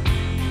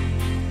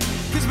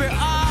 'cause we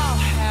all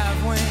have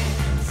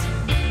wings,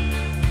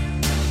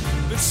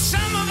 but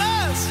some of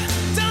us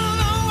don't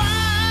know why.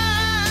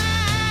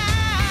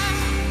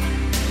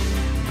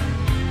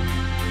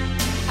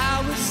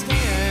 I was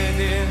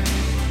standing,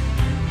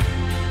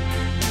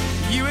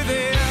 you were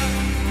there,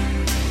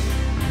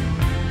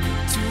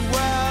 two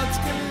worlds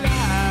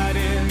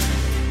collided,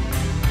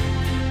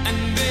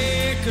 and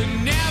they could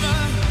never,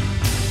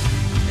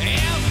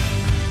 ever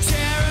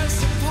tear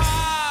us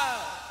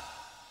apart.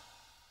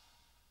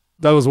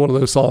 That was one of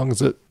those songs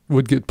that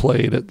would get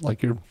played at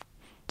like your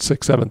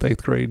 6th, 7th,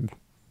 8th grade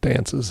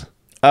dances.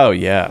 Oh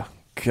yeah,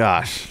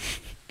 gosh,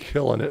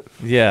 Killing it.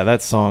 yeah,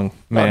 that song,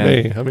 man. Not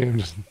me. I mean,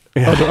 just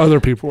other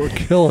people were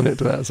killing it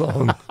to that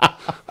song.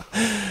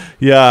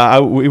 Yeah,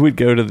 we would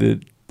go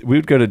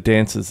to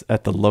dances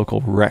at the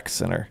local rec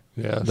center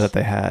Yes. that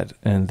they had,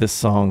 and this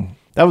song,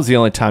 that was the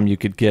only time you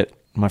could get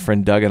my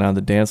friend Duggan on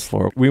the dance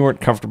floor. We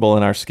weren't comfortable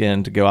in our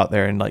skin to go out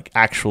there and like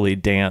actually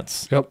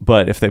dance. Yep.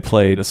 But if they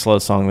played a slow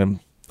song, then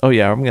oh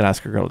yeah, I'm gonna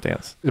ask a girl to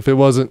dance. If it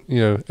wasn't,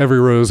 every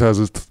rose has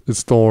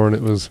its thorn,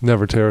 it was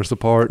Never Tear Us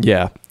Apart.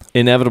 Yeah,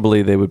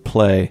 inevitably they would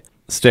play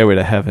Stairway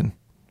to Heaven,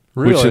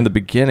 Really? which in the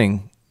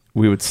beginning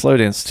we would slow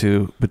dance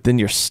to, but then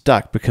you're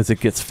stuck because it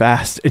gets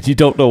fast and you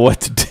don't know what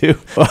to do.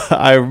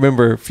 I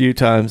remember a few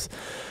times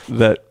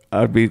that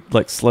I'd be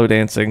like slow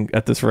dancing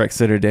at this rec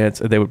center dance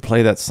and they would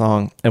play that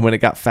song, and when it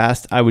got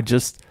fast I would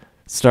just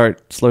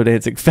start slow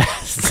dancing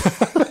fast.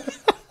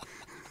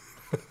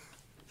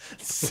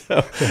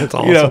 So, That's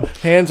awesome.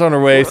 hands on her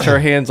waist, her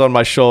hands on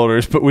my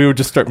shoulders, but we would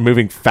just start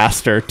moving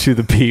faster to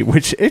the beat,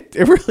 which it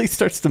really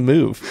starts to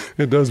move.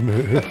 It does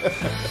move. As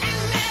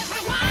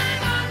we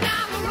wind on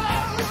down the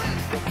road,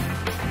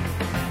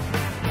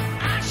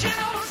 I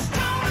shall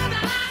stronger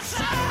than I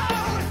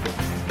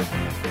sold.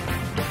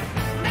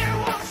 There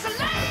was a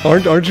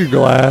lady. Aren't you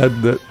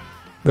glad that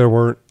there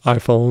weren't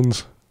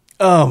iPhones?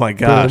 Oh my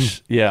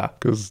gosh. Yeah.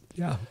 Because,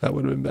 that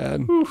would have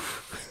been bad.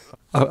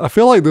 I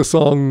feel like this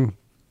song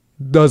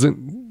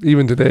doesn't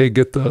even today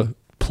get the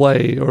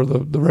play or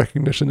the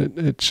recognition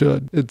it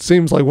should. It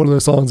seems like one of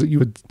those songs that you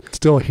would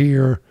still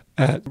hear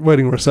at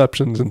wedding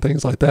receptions and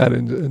things like that,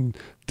 and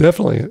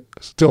definitely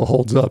still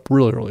holds up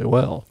really, really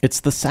well.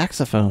 It's the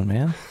saxophone,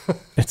 man.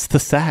 It's the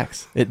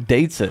sax. It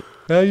dates it.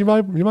 Yeah, you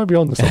might be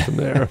on to something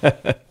there.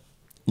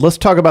 Let's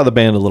talk about the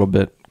band a little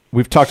bit.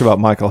 We've talked about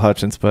Michael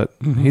Hutchence, but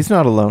he's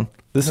not alone.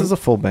 This is a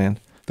full band.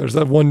 There's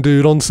that one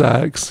dude on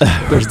sax.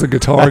 There's the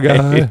guitar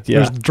guy. Yeah.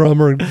 There's the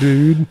drummer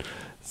dude.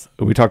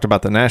 We talked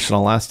about the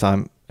National last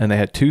time, and they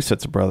had two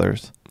sets of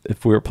brothers.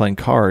 If we were playing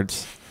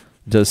cards,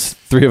 does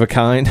Three of a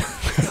Kind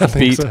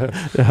beat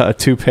so.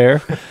 two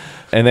pair?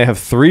 And they have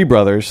three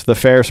brothers, the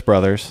Ferris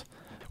Brothers,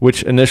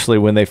 which initially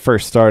when they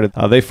first started,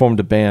 they formed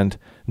a band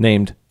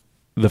named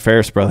the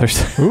Ferris Brothers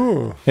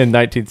Ooh. in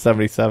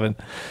 1977.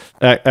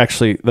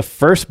 Actually, the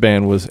first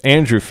band was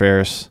Andrew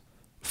Ferris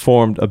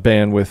formed a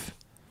band with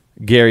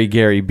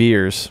Gary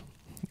Beers.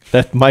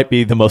 That might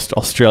be the most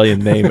Australian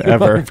name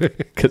ever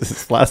because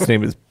his last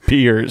name is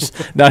Beers,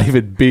 not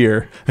even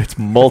beer. It's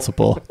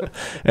multiple.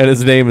 And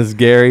his name is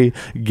Gary.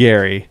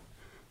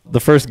 The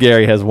first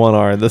Gary has one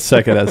R and the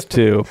second has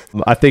two.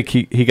 I think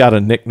he got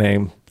a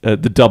nickname, the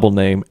double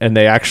name, and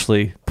they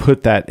actually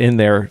put that in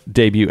their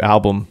debut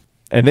album.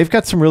 And they've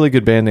got some really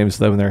good band names,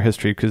 though, in their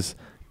history because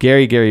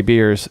Gary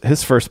Beers,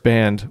 his first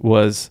band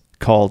was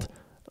called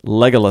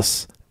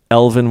Legolas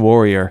Elven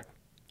Warrior.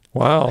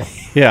 Wow.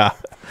 Yeah.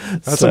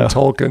 That's some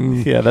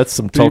Tolkien. Yeah, that's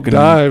some deep Tolkien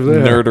dive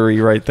there.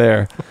 nerdery right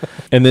there.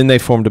 And then they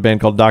formed a band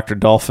called Dr.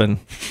 Dolphin.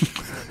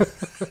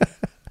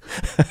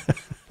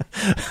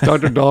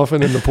 Dr.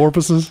 Dolphin and the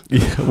Porpoises.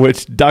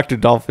 Which Dr.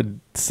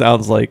 Dolphin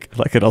sounds like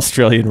an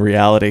Australian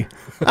reality.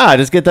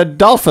 Just get that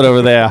dolphin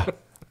over there.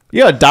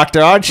 You're a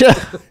doctor, aren't you?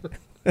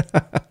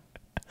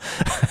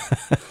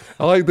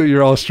 I like that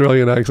your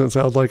Australian accent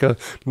sounds like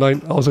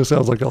also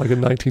sounds like a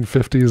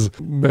 1950s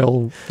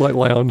male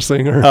lounge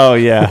singer. Oh,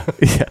 yeah.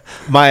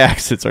 My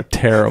accents are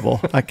terrible.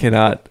 I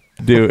cannot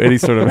do any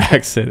sort of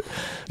accent.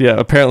 Yeah,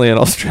 apparently in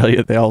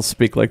Australia, they all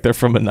speak like they're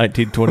from a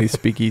 1920s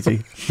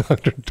speakeasy.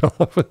 Dr.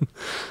 Dolphin.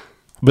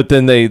 But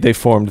then they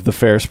formed the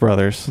Ferris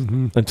Brothers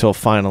until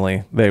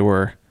finally they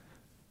were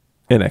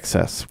in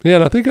excess. Yeah,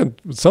 and I think at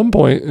some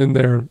point in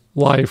their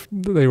life,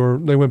 they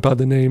went by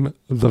the name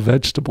The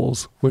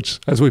Vegetables, which,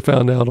 as we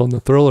found out on the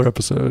Thriller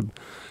episode,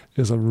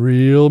 is a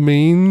real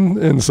mean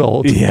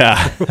insult.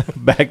 Yeah,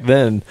 back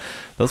then,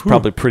 that was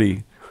probably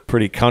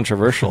pretty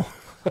controversial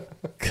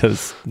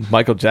because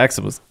Michael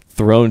Jackson was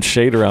throwing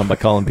shade around by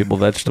calling people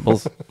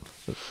vegetables.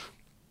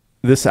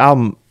 This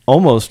album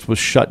almost was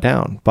shut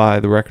down by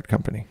the record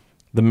company.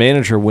 The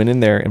manager went in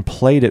there and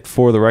played it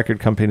for the record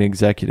company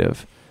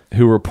executive,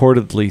 who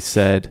reportedly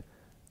said,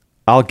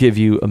 "I'll give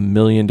you $1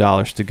 million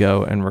to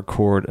go and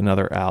record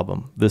another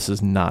album. This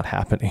is not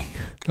happening."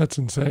 That's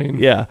insane.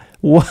 Yeah.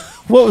 What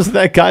was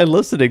that guy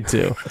listening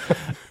to?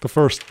 The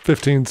first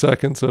 15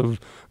 seconds of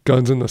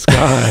Guns in the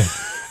Sky.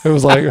 It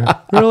was like,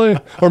 really?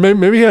 Or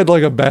maybe he had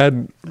like a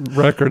bad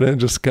record and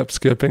just kept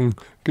skipping.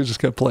 It just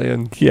kept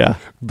playing Yeah.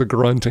 the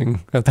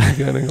grunting at the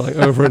beginning, like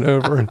over and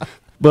over.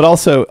 But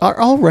also, are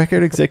all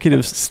record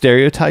executives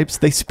stereotypes?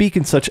 They speak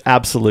in such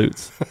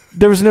absolutes.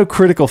 There was no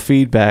critical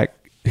feedback.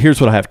 Here's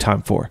what I have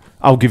time for.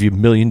 I'll give you $1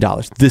 million.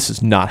 This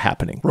is not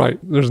happening. Right.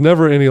 There's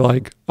never any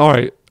like, all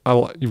right,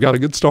 you've got a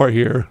good start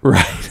here.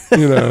 Right.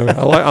 You know,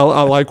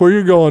 I like where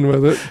you're going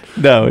with it.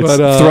 No, it's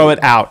But, throw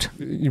it out.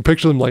 You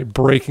picture them like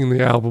breaking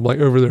the album like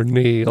over their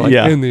knee, like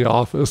Yeah. in the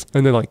office,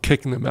 and then like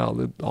kicking them out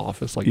of the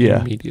office like Yeah.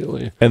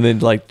 immediately. And then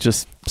like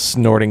just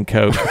snorting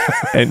coke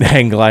and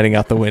hang gliding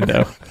out the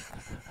window.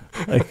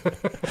 Like,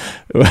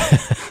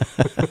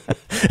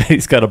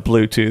 he's got a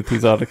Bluetooth.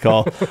 He's on a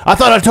call. I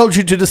thought I told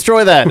you to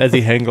destroy that, as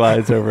he hang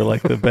glides over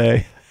like the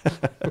bay.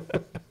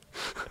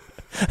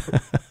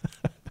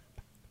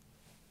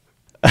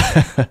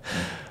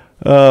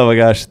 Oh my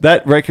gosh,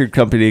 that record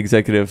company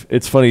executive.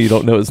 It's funny you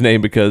don't know his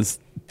name, because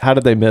how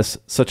did they miss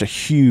such a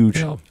huge,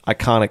 Yeah.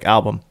 iconic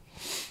album?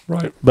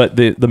 Right. But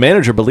the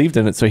manager believed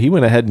in it, so he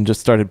went ahead and just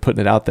started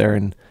putting it out there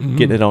and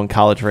getting it on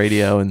college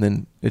radio, and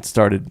then it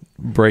started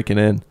breaking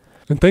in.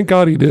 And thank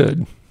God he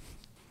did.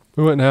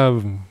 We wouldn't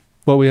have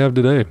what we have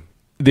today.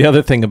 The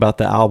other thing about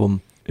the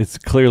album, it's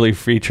clearly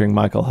featuring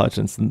Michael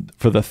Hutchence.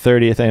 For the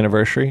 30th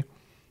anniversary,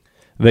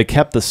 they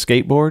kept the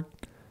skateboard,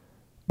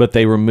 but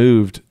they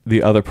removed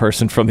the other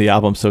person from the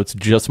album, so it's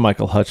just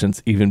Michael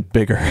Hutchence, even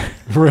bigger.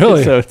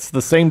 Really? So it's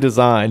the same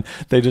design.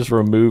 They just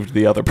removed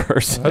the other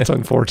person. That's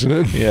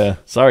unfortunate. Yeah.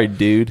 Sorry,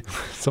 dude.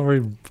 Sorry,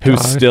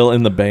 Who's guy. still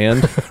in the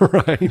band.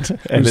 right. And Who's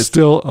it's-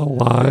 still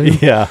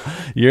alive. Yeah.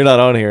 You're not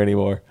on here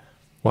anymore.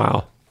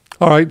 Wow.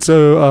 All right.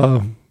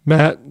 So,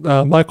 Matt,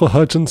 Michael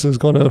Hutchence is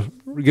going to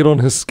get on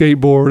his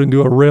skateboard and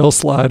do a rail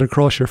slide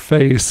across your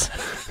face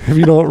if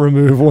you don't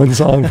remove one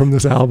song from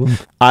this album.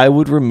 I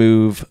would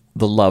remove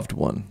The Loved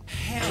One.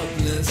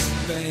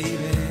 Helpless baby,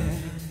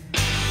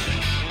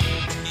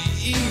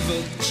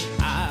 evil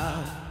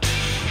child.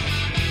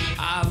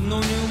 I've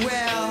known you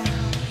well.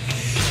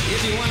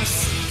 If you wanna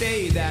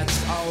stay,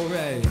 that's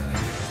alright.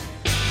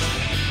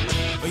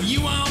 But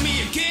you want me,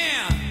 you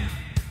can.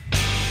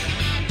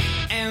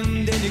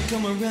 And then you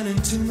come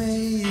running to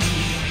me. Baby,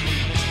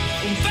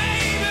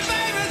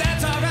 baby,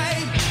 that's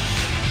alright.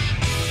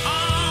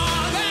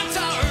 Oh, that's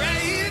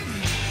alright.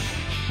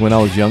 When I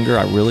was younger,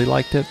 I really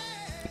liked it.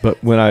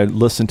 But when I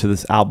listened to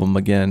this album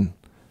again,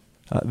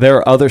 there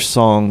are other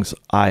songs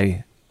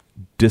I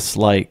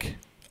dislike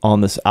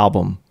on this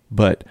album,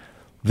 but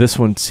this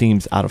one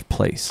seems out of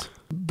place.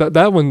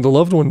 That one, the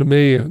loved one to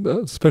me,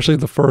 especially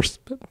the first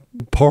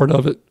part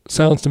of it,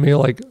 sounds to me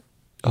like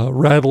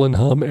Rattle and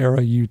Hum era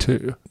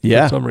U2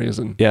 Yeah. for some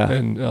reason. Yeah.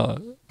 And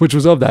which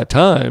was of that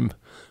time,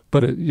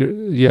 but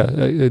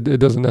it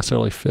doesn't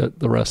necessarily fit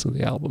the rest of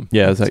the album.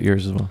 Yeah, is that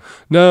yours as well?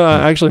 No,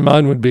 actually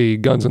mine would be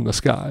Guns in the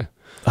Sky.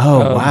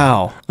 Oh,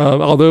 wow.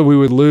 Although we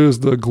would lose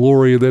the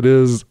glory that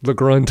is the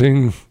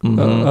grunting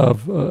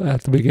of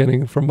at the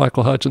beginning from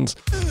Michael Hutchence.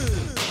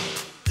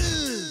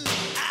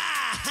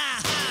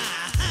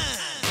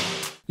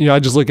 You know, I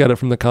just look at it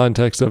from the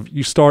context of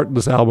you start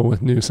this album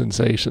with New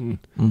Sensation,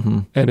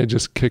 and it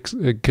just kicks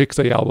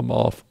the album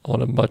off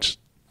on a much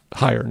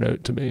higher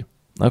note to me.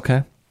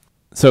 Okay.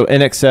 So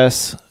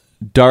NXS,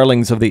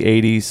 darlings of the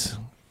 80s,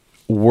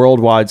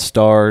 worldwide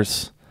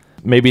stars,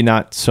 maybe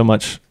not so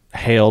much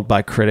hailed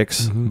by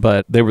critics,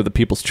 but they were the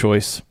people's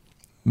choice.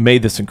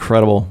 Made this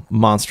incredible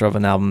monster of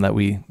an album that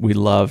we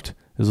loved.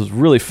 This was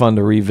really fun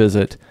to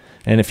revisit.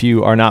 And if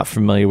you are not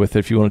familiar with it,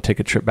 if you want to take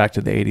a trip back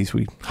to the 80s,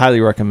 we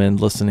highly recommend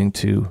listening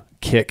to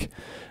Kick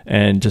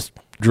and just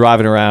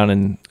driving around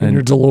and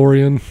Your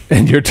DeLorean.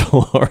 and your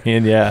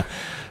DeLorean, yeah,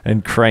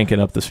 and cranking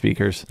up the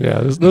speakers. Yeah,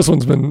 this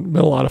one's been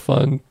a lot of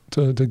fun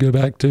to go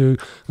back to.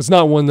 It's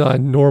not one that I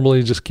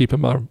normally just keep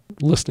in my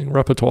listening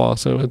repertoire,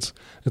 so it's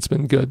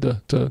been good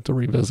to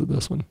revisit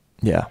this one.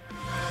 Yeah.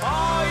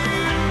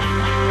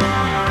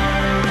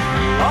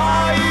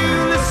 Are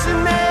you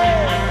listening?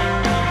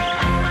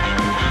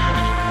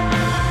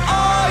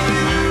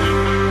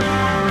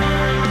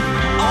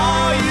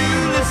 Are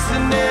you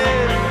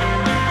listening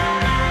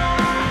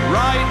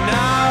right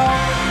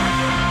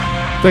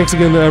now? Thanks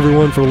again to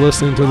everyone for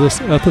listening to this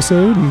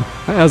episode. And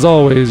as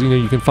always,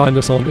 you can find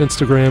us on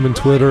Instagram and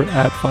Twitter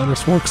at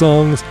Finest Work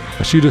Songs.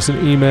 Shoot us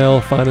an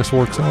email,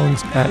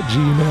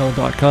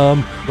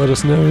 finestworksongs@gmail.com. Let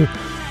us know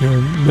your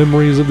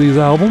memories of these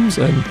albums,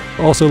 and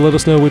also let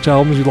us know which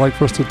albums you'd like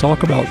for us to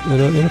talk about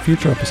in a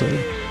future episode.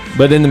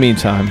 But in the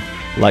meantime,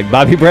 like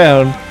Bobby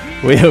Brown,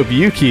 we hope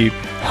you keep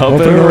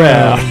humping Humping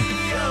around. around.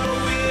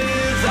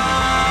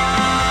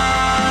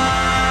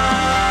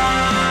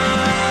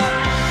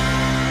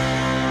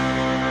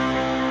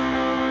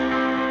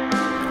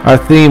 Our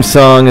theme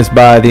song is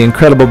by the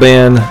incredible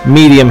band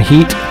Medium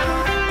Heat.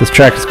 This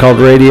track is called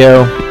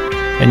Radio,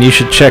 and you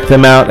should check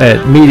them out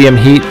at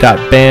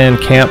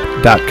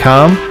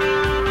mediumheat.bandcamp.com.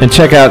 And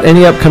check out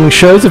any upcoming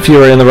shows if you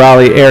are in the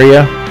Raleigh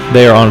area.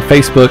 They are on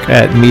Facebook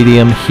at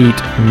Medium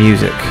Heat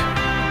Music.